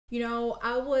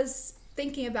I was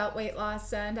thinking about weight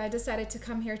loss and I decided to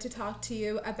come here to talk to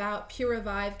you about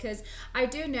Puravive because I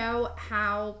do know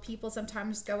how people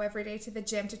sometimes go every day to the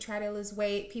gym to try to lose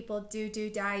weight. People do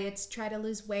diets, try to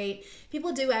lose weight.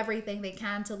 People do everything they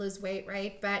can to lose weight,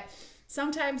 right? But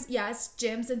sometimes, yes,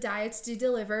 gyms and diets do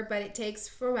deliver, but it takes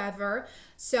forever.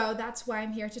 So that's why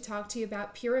I'm here to talk to you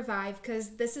about Puravive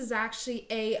because this is actually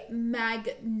a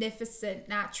magnificent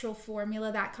natural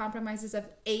formula that compromises of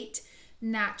 8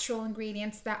 natural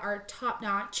ingredients that are top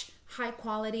notch, high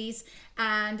qualities.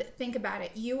 And think about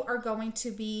it, you are going to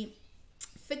be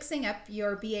fixing up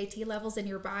your BAT levels in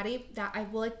your body that I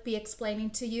will be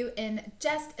explaining to you in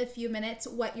just a few minutes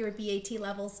what your BAT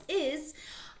levels is.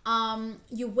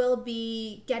 You will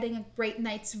be getting a great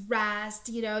night's rest.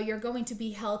 You're going to be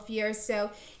healthier.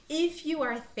 So if you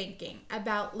are thinking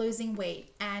about losing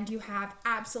weight and you have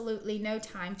absolutely no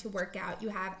time to work out, you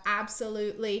have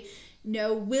absolutely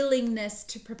no willingness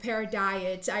to prepare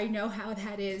diets, I know how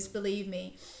that is, believe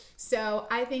me. So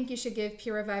I think you should give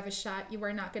Puravive a shot. You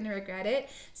are not going to regret it.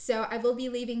 So I will be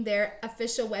leaving their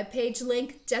official webpage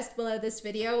link just below this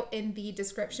video in the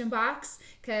description box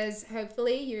because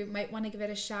hopefully you might want to give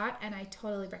it a shot and I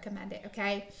totally recommend it,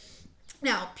 okay?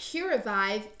 Now,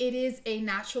 Puravive, it is a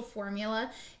natural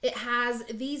formula. It has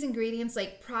these ingredients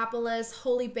like propolis,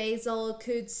 holy basil,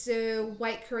 kudzu,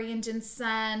 white Korean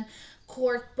ginseng,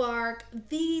 cork bark.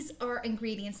 These are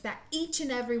ingredients that each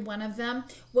and every one of them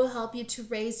will help you to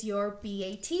raise your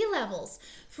BAT levels.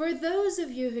 For those of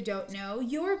you who don't know,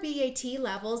 your BAT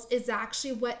levels is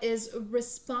actually what is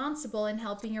responsible in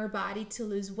helping your body to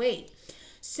lose weight.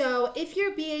 So if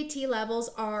your BAT levels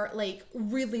are like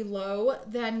really low,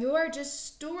 then you are just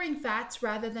storing fats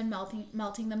rather than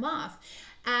melting them off.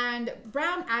 And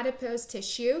brown adipose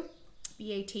tissue,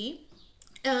 BAT,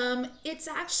 it's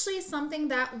actually something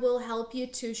that will help you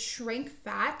to shrink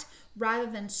fat rather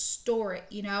than store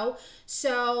it.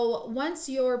 So once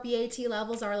your BAT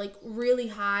levels are like really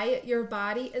high, your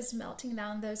body is melting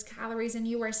down those calories and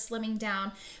you are slimming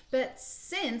down. But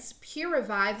since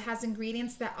Puravive has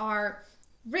ingredients that are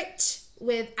rich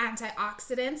with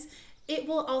antioxidants, it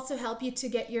will also help you to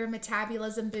get your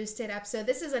metabolism boosted up. So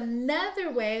this is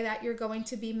another way that you're going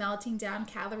to be melting down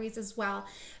calories as well.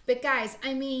 But guys,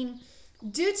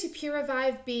 due to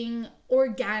Puravive being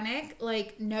organic,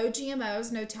 like no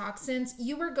GMOs, no toxins,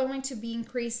 you are going to be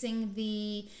increasing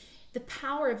the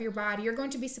power of your body. You're going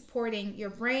to be supporting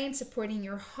your brain, supporting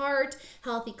your heart,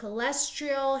 healthy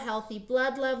cholesterol, healthy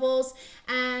blood levels,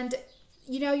 and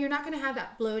you're not going to have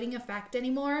that bloating effect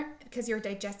anymore because your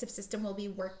digestive system will be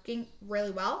working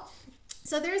really well.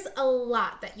 So there's a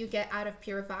lot that you get out of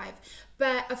Puravive.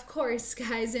 But of course,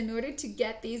 guys, in order to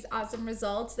get these awesome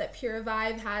results that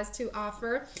Puravive has to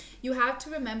offer, you have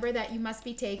to remember that you must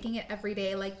be taking it every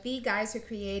day. Like the guys who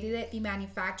created it, the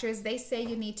manufacturers, they say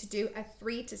you need to do a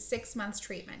 3 to 6 months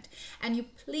treatment. And you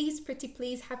pretty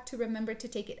please have to remember to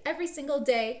take it every single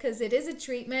day because it is a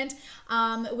treatment.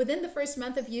 Within the first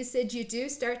month of usage, you do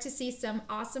start to see some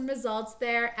awesome results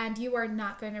there and you are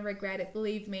not going to regret it,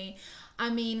 believe me.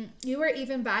 You are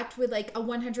even backed with like a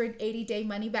 180-day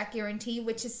money back guarantee,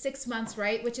 which is 6 months,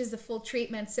 right? Which is the full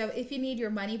treatment. So if you need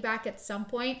your money back at some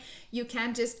point, you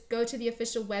can just go to the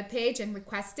official webpage and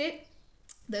request it.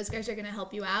 Those guys are going to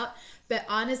help you out. But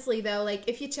honestly though, like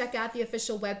if you check out the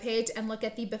official webpage and look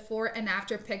at the before and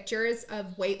after pictures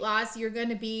of weight loss, you're going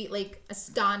to be like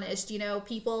astonished.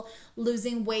 People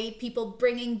losing weight, people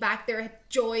bringing back their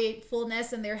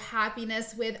joyfulness and their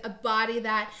happiness with a body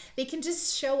that they can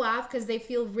just show off because they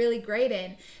feel really great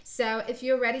in. So if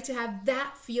you're ready to have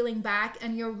that feeling back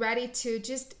and you're ready to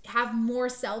just have more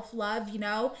self-love,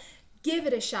 give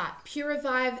it a shot.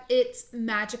 Puravive, it's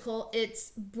magical.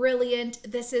 It's brilliant.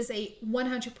 This is a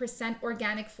 100%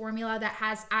 organic formula that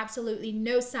has absolutely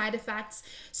no side effects.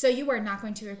 So you are not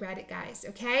going to regret it, guys,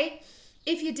 okay?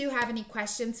 If you do have any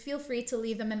questions, feel free to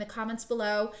leave them in the comments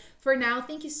below. For now,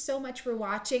 thank you so much for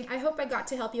watching. I hope I got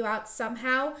to help you out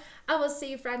somehow. I will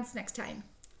see you friends next time.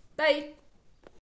 Bye.